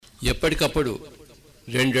ఎప్పటికప్పుడు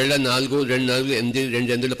 2 ఏళ్ల 4, 2 4 8,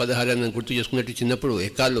 2 8 16 అని గుర్తు చేసుకున్నట్టు చిన్నప్పుడు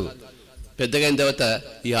ఎక్కాలు, పెద్దగా అయిన తర్వాత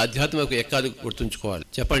ఈ ఆధ్యాత్మిక ఎక్కాలు గుర్తుంచుకోవాలి.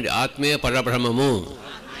 చెప్పండి. ఆత్మే పరబ్రహ్మము,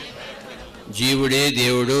 జీవుడే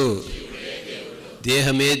దేవుడు,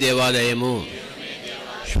 దేహమే దేవాలయము,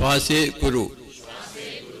 శ్వాసే గురు.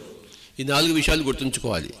 ఈ 4 విషయాలు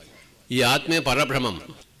గుర్తుంచుకోవాలి. ఈ ఆత్మే పరబ్రహ్మం,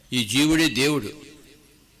 ఈ జీవుడే దేవుడు,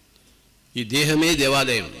 ఈ దేహమే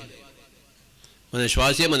దేవాలయం, మన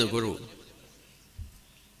శ్వాసే మన గురువు.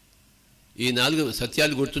 ఈ 4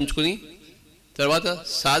 సత్యాలు గుర్తుంచుకుని తర్వాత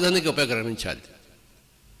సాధనకి ఉపక్రమించాలి.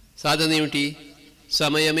 సాధన ఏమిటి?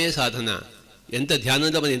 సమయమే సాధన. ఎంత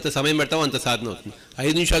ధ్యానంలో మనం ఎంత సమయం పెడతామో అంత సాధన అవుతుంది.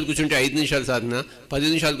 5 నిమిషాలు కూర్చుంటే 5 నిమిషాల సాధన, 10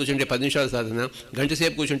 నిమిషాలు కూర్చుంటే 10 నిమిషాల సాధన, గంట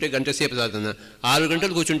సేపు కూర్చుంటే గంట సేపు సాధన, 6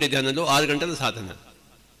 గంటలు కూర్చుంటే ధ్యానంలో 6 గంటల సాధన.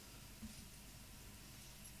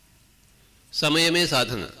 సమయమే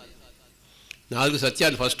సాధన. 4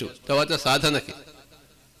 సత్యాలు ఫస్ట్, తర్వాత సాధనకి.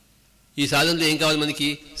 ఈ సాధనలో ఏం కావాలి మనకి?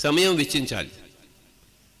 సమయం వెచ్చించాలి.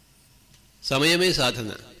 సమయమే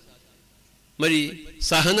సాధన. మరి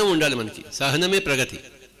సహనం ఉండాలి మనకి. సహనమే ప్రగతి.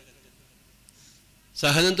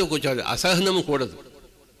 సహనంతో కూర్చోవాలి, అసహనము కూడదు.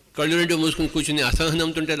 కళ్ళు 2 మూసుకుని కూర్చుని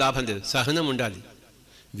అసహనంతో ఉంటే లాభం లేదు. సహనం ఉండాలి,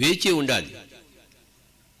 వేచి ఉండాలి.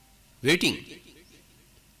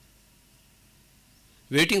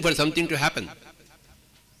 Waiting for something to happen.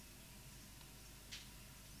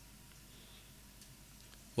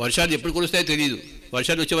 వర్షాలు ఎప్పుడు కురుస్తాయో తెలియదు.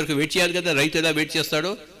 వర్షాలు వచ్చే వరకు వెయిట్ చేయాలి కదా. రైతు ఎలా వెయిట్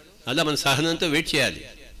చేస్తాడో అలా మన సహనంతో వెయిట్ చేయాలి.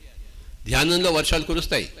 ధ్యానంలో వర్షాలు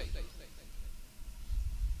కురుస్తాయి,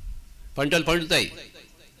 పంటలు పండుతాయి.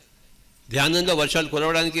 ధ్యానంలో వర్షాలు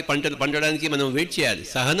కురవడానికి, పంటలు పండడానికి మనం వెయిట్ చేయాలి.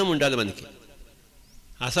 సహనం ఉండాలి మనకి.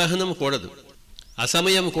 అసహనం కూడదు,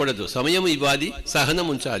 అసమయం కూడదు. సమయం ఇవ్వాలి, సహనం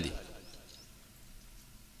ఉంచాలి.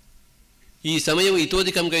 ఈ సమయం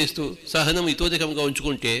ఇతోధికంగా ఇస్తూ సహనం ఇతోధికంగా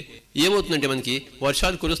ఉంచుకుంటే ఏమవుతుందంటే మనకి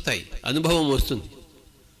వర్షాలు కురుస్తాయి, అనుభవం వస్తుంది.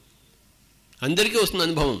 అందరికీ వస్తుంది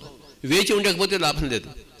అనుభవం. వేచి ఉండకపోతే లాభం లేదు,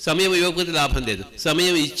 సమయం ఇవ్వకపోతే లాభం లేదు.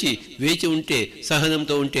 సమయం ఇచ్చి వేచి ఉంటే,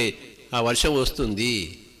 సహనంతో ఉంటే ఆ వర్షం వస్తుంది,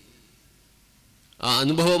 ఆ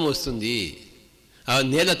అనుభవం వస్తుంది, ఆ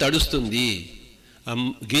నేల తడుస్తుంది, ఆ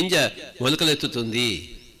గింజ మొలకలెత్తుతుంది.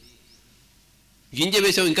 గింజ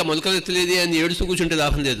వేసాం ఇంకా మొలకలెత్తలేదే అని ఏడుస్తూ కూర్చుంటే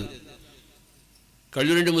లాభం లేదు.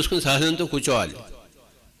 కళ్ళు 2 మూసుకుని సహనంతో కూర్చోవాలి.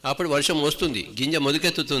 అప్పుడు వర్షం వస్తుంది, గింజ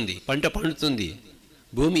మొలకెత్తుతుంది, పంట పండుతుంది,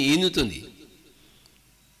 భూమి ఈనుతుంది.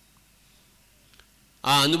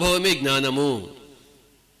 ఆ అనుభవమే జ్ఞానము.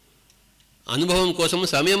 అనుభవం కోసం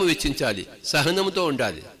సమయం వెచ్చించాలి, సహనంతో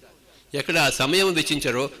ఉండాలి. ఎక్కడ సమయం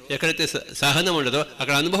వెచ్చించారో, ఎక్కడైతే సహనం ఉండదో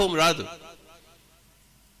అక్కడ అనుభవం రాదు.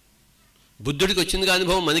 బుద్ధుడికి వచ్చిందిగా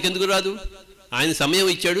అనుభవం, మనకెందుకు రాదు? ఆయన సమయం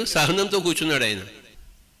ఇచ్చాడు, సహనంతో కూర్చున్నాడు ఆయన.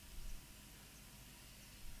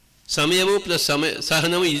 సమయము ప్లస్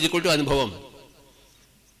సహనము ఈజ్ ఈక్వల్ టు అనుభవం.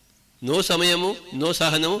 నో సమయము, నో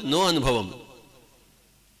సహనము, నో అనుభవం.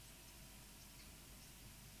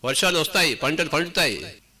 వర్షాలు వస్తాయి, పంటలు పండుతాయి,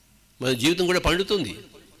 మన జీవితం కూడా పండుతుంది.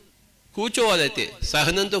 కూర్చోవాలి, అయితే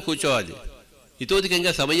సహనంతో కూర్చోవాలి.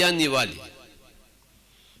 ఇతోధికంగా సమయాన్ని ఇవ్వాలి.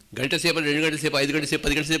 గంట సేపు, 2 గంటల సేపు, 5 గంటల సేపు,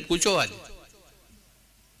 10 గంటల సేపు కూర్చోవాలి.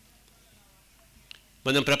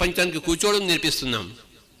 మనం ప్రపంచానికి కూర్చోవడం నేర్పిస్తున్నాం.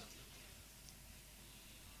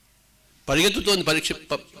 పరిగెత్తుతోంది పరీక్ష,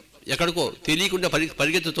 ఎక్కడికో తెలియకుండా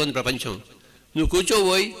పరిగెత్తుతోంది ప్రపంచం. నువ్వు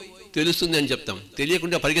కూర్చోబోయి తెలుస్తుంది అని చెప్తాం.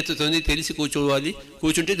 తెలియకుండా పరిగెత్తుతోంది, తెలిసి కూర్చోవాలి.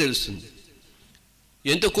 కూర్చుంటే తెలుస్తుంది.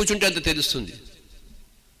 ఎంత కూర్చుంటే అంత తెలుస్తుంది.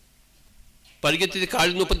 పరిగెత్తితే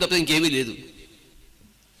కాళ్ళు నొప్పి తప్ప ఇంకేమీ లేదు.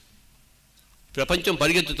 ప్రపంచం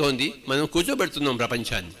పరిగెత్తుతోంది, మనం కూర్చోబెడుతున్నాం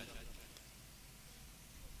ప్రపంచాన్ని.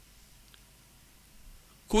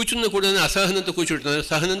 కూర్చున్న కూడా అసహనంతో కూర్చుంటున్నాం.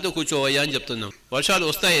 సహనంతో కూర్చోవయ్యా అని చెప్తున్నాం. వర్షాలు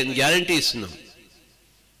వస్తాయని గ్యారంటీ ఇస్తున్నాం.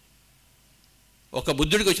 ఒక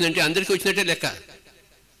బుద్ధుడికి వచ్చిందంటే అందరికీ వచ్చినట్టే లెక్క.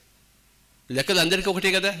 లెక్కలు అందరికీ ఒకటే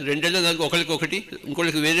కదా. 2 ఏళ్ళ 4 ఒకరికి ఒకటి,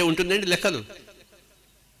 ఇంకోళ్ళకి వేరే ఉంటుందండి లెక్కలు.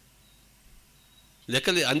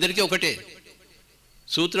 లెక్కలు అందరికీ ఒకటే.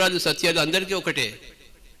 సూత్రాలు, సత్యాలు అందరికీ ఒకటే.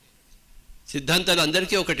 సిద్ధాంతాలు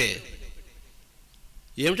అందరికీ ఒకటే.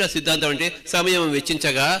 ఏమిటా సిద్ధాంతం అంటే సమయం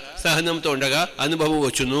వెచ్చించగా, సహనంతో ఉండగా అనుభవం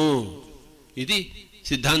వచ్చును. ఇది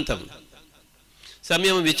సిద్ధాంతం.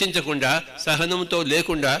 సమయం వెచ్చించకుండా, సహనంతో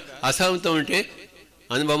లేకుండా, అసహనంతో ఉంటే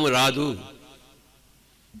అనుభవం రాదు.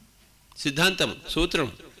 సిద్ధాంతం, సూత్రం.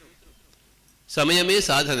 సమయమే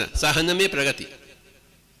సాధన, సహనమే ప్రగతి.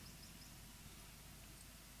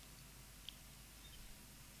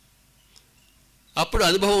 అప్పుడు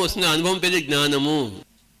అనుభవం వస్తుంది. అనుభవం పేరు జ్ఞానము.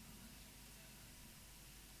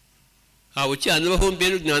 ఆ వచ్చే అనుభవం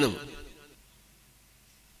పేరు జ్ఞానం.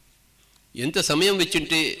 ఎంత సమయం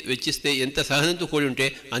వెచ్చిస్తే, ఎంత సహనంతో కూడి ఉంటే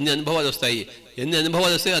అన్ని అనుభవాలు వస్తాయి. ఎన్ని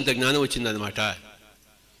అనుభవాలు వస్తాయి అంత జ్ఞానం వచ్చిందనమాట.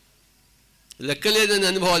 లెక్కలేదని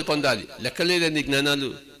అనుభవాలు పొందాలి, లెక్కలేదని జ్ఞానాలు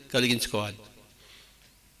కలిగించుకోవాలి.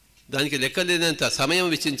 దానికి లెక్కలేనంత సమయం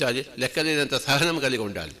వెచ్చించాలి, లెక్కలేనంత సహనం కలిగి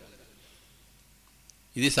ఉండాలి.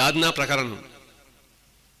 ఇది సాధనా ప్రకరణం.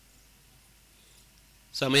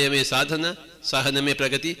 సమయమే సాధన, సహనమే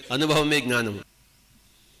ప్రగతి, అనుభవమే జ్ఞానం.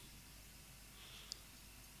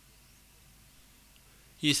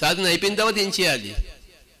 ఈ సాధన అయిపోయిన తర్వాత ఏం చేయాలి?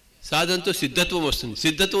 సాధనతో సిద్ధత్వం వస్తుంది.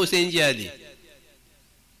 సిద్ధత్వం వస్తే ఏం చేయాలి?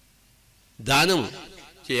 దానం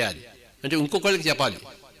చేయాలి, అంటే ఇంకొకరికి చెప్పాలి.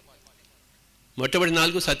 మొట్టమొదటి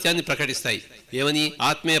 4 సత్యాన్ని ప్రకటిస్తాయి. ఏమని?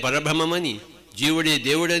 ఆత్మే పరబ్రహ్మమని, జీవుడే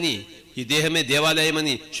దేవుడని, ఈ దేహమే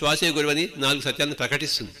దేవాలయమని, శ్వాసే గురువని 4 సత్యాన్ని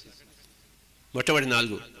ప్రకటిస్తుంది. మొట్టమొదటి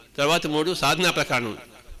 4. తర్వాత 3 సాధనా ప్రకారం.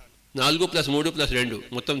 4 + 3 + 2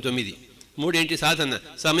 మొత్తం 9. 3 ఏంటి? సాధన.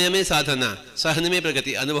 సమయమే సాధన, సహనమే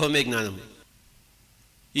ప్రగతి, అనుభవమే జ్ఞానం.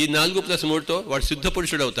 ఈ 4 + 3తో వాడు శుద్ధ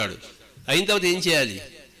పురుషుడు అవుతాడు. అయిన తర్వాత ఏం చేయాలి?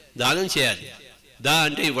 దానం చేయాలి. దా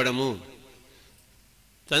అంటే ఇవ్వడము,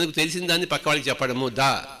 తనకు తెలిసిన దాన్ని పక్క వాళ్ళకి చెప్పడము.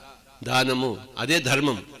 దానము. అదే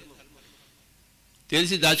ధర్మం.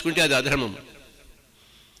 తెలిసి దాచుకుంటే అది అధర్మం.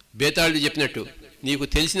 బేతాళుడు చెప్పినట్టు, నీకు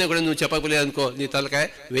తెలిసినా కూడా నువ్వు చెప్పకపోలేదు అనుకో, నీ తలకాయ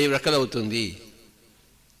 1000 రెక్కలు అవుతుంది.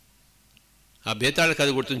 ఆ బేతాళ కథ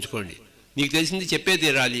గుర్తుంచుకోండి. నీకు తెలిసింది చెప్పే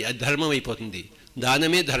తీరాలి, అది ధర్మం అయిపోతుంది.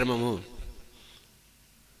 దానమే ధర్మము.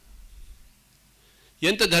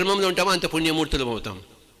 ఎంత ధర్మంలో ఉంటామో అంత పుణ్యమూర్తులం అవుతాం.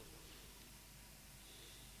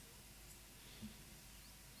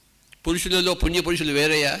 పురుషులలో పుణ్యపురుషులు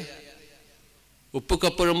వేరయ్యా. ఉప్పు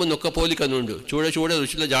కప్పు రొమ్ము నొక్క పోలిక నుండు, చూడ చూడ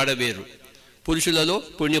రుచుల జాడ వేరు. పురుషులలో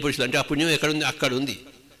పుణ్యపురుషులు అంటే ఆ పుణ్యం ఎక్కడుంది? అక్కడ ఉంది.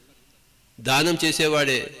 దానం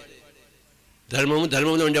చేసేవాడే ధర్మము,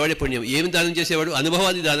 ధర్మంలో ఉండేవాడే పుణ్యం. ఏమి దానం చేసేవాడు?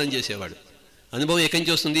 అనుభవాన్ని దానం చేసేవాడు. అనుభవం ఎక్కడి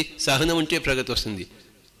నుంచి వస్తుంది? సహనం ఉంటే ప్రగతి వస్తుంది.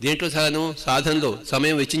 దేంట్లో సహనం? సాధనలో,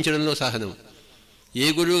 సమయం వెచ్చించడంలో సహనం. ఏ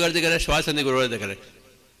గురువు గారి దగ్గర? శ్వాస అనే గురువు గారి దగ్గర.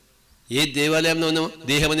 ఏ దేవాలయంలో ఉన్నామో?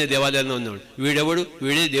 దేహం అనే దేవాలయంలో ఉన్నాడు. వీడెవడు?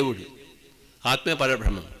 వీడే దేవుడు, ఆత్మే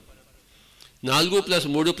పరబ్రహ్మం. 4 +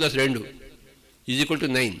 3 + 2 =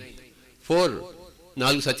 9. 4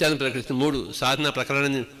 4 సత్యాలను ప్రకటిస్తుంది. 3 సాధన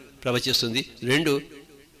ప్రకరణాన్ని ప్రవచిస్తుంది. 2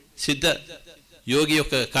 సిద్ధ యోగి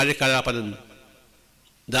యొక్క కార్యకలాపాలను.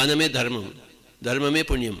 దానమే ధర్మం, ధర్మమే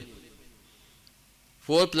పుణ్యం.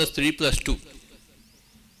 4 + 3 + 2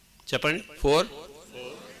 చెప్పండి. 4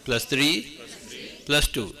 + 3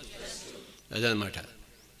 + 2 అదనమాట.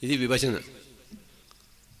 ఇది విభజన.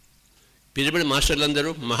 పిరమిడ్ మాస్టర్లందరూ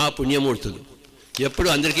మహాపుణ్యమూర్తులు. ఎప్పుడు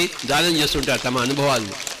అందరికీ దానం చేస్తుంటారు. తమ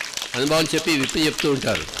అనుభవాలు చెప్పి విప్పి చెప్తూ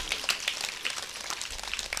ఉంటారు.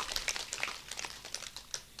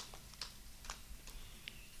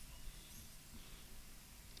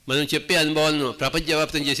 మనం చెప్పే అనుభవాలను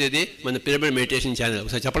ప్రపంచవ్యాప్తం చేసేది మన పిరమిడ్ మెడిటేషన్ ఛానల్.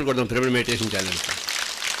 ఒకసారి చెప్పలు కొడదాం. పిరమిడ్ మెడిటేషన్ ఛానల్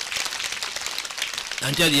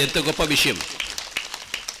అంటే అది ఎంత గొప్ప విషయం.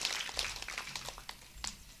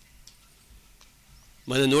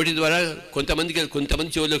 మన నోటి ద్వారా కొంతమంది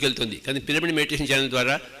చెవుల్లోకి వెళ్తుంది, కానీ పిరమిడ్ మెడిటేషన్ ఛానల్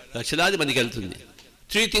ద్వారా లక్షలాది మందికి వెళ్తుంది.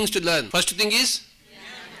 3 things to learn. First thing is,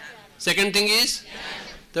 second thing is,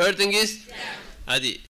 third thing is అది